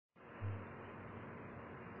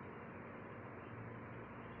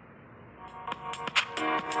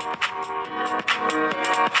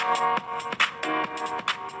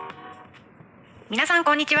皆さん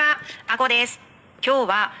こんにちは、あこです。今日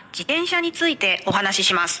は自転車についてお話し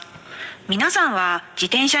します。皆さんは自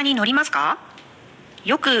転車に乗りますか？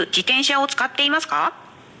よく自転車を使っていますか？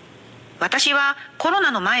私はコロ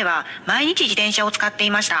ナの前は毎日自転車を使って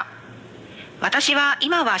いました。私は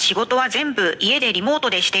今は仕事は全部家でリモート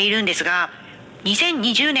でしているんですが、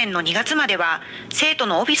2020年の2月までは生徒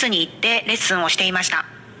のオフィスに行ってレッスンをしていました。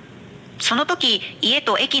その時、家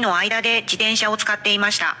と駅の間で自転車を使ってい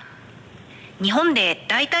ました。日本で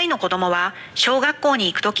大体の子供は小学校に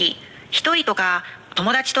行くとき、一人とか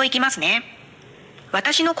友達と行きますね。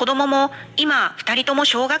私の子供も今二人とも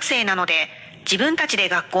小学生なので、自分たちで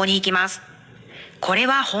学校に行きます。これ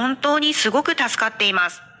は本当にすごく助かってい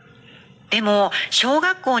ます。でも、小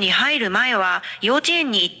学校に入る前は幼稚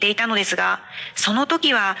園に行っていたのですが、その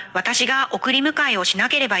時は私が送り迎えをしな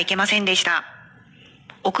ければいけませんでした。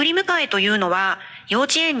送り迎えというのは、幼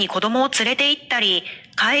稚園に子供を連れて行ったり、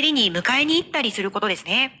帰りに迎えに行ったりすることです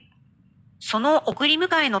ね。その送り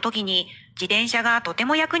迎えの時に自転車がとて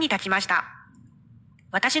も役に立ちました。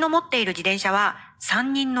私の持っている自転車は3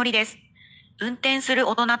人乗りです。運転する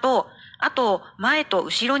大人と、あと前と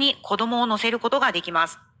後ろに子供を乗せることができま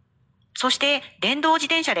す。そして電動自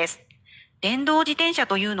転車です。電動自転車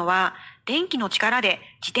というのは、電気の力で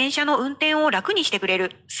自転車の運転を楽にしてくれ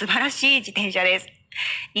る素晴らしい自転車です。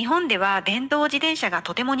日本では電動自転車が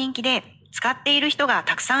とても人気で、使っている人が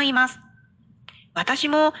たくさんいます。私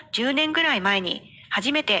も10年ぐらい前に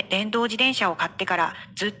初めて電動自転車を買ってから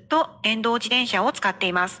ずっと電動自転車を使って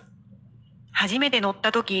います。初めて乗っ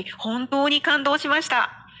た時、本当に感動しました。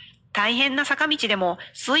大変な坂道でも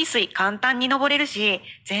スイスイ簡単に登れるし、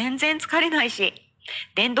全然疲れないし、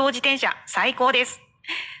電動自転車最高です。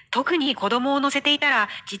特に子供を乗せていたら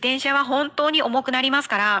自転車は本当に重くなります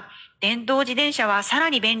から、電動自転車はさら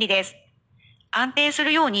に便利です。安定す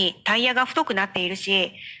るようにタイヤが太くなっている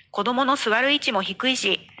し、子供の座る位置も低い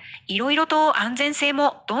し、いろいろと安全性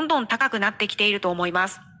もどんどん高くなってきていると思いま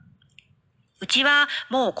す。うちは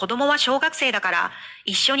もう子供は小学生だから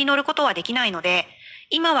一緒に乗ることはできないので、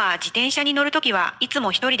今は自転車に乗るときはいつ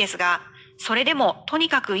も一人ですが、それでもとに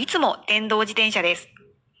かくいつも電動自転車です。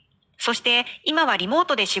そして今はリモー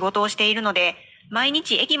トで仕事をしているので、毎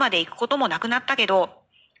日駅まで行くこともなくなったけど、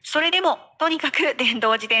それでもとにかく電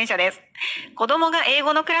動自転車です。子供が英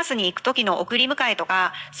語のクラスに行く時の送り迎えと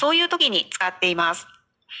か、そういう時に使っています。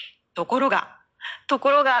ところが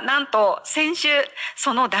なんと先週、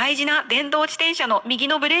その大事な電動自転車の右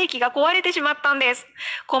のブレーキが壊れてしまったんです。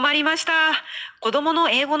困りました。子供の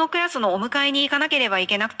英語のクラスのお迎えに行かなければい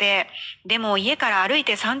けなくて、でも家から歩い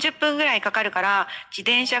て30分ぐらいかかるから自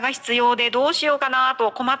転車が必要でどうしようかな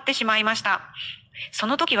と困ってしまいました。そ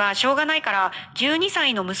の時はしょうがないから12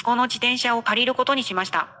歳の息子の自転車を借りることにしまし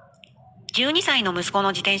た。12歳の息子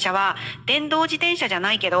の自転車は電動自転車じゃ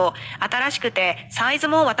ないけど新しくてサイズ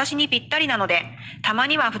も私にぴったりなので、たま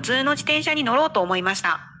には普通の自転車に乗ろうと思いまし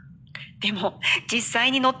た。でも実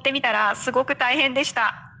際に乗ってみたらすごく大変でし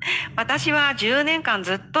た。私は10年間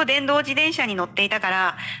ずっと電動自転車に乗っていたか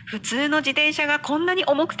ら、普通の自転車がこんなに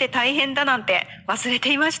重くて大変だなんて忘れ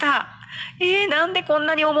ていました。なんでこん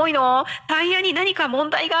なに重いの？タイヤに何か問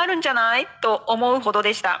題があるんじゃない？と思うほど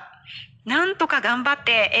でした。なんとか頑張っ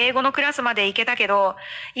て英語のクラスまで行けたけど、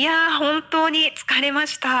本当に疲れま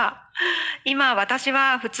した。今私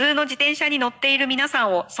は普通の自転車に乗っている皆さ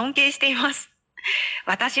んを尊敬しています。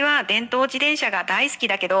私は電動自転車が大好き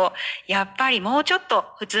だけど、やっぱりもうちょっと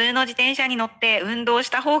普通の自転車に乗って運動し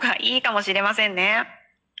た方がいいかもしれませんね。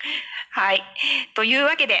はい。という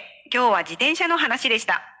わけで、今日は自転車の話でし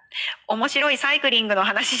た。面白いサイクリングの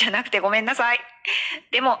話じゃなくてごめんなさい。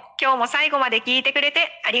でも今日も最後まで聞いてくれて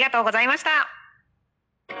ありがとうございました。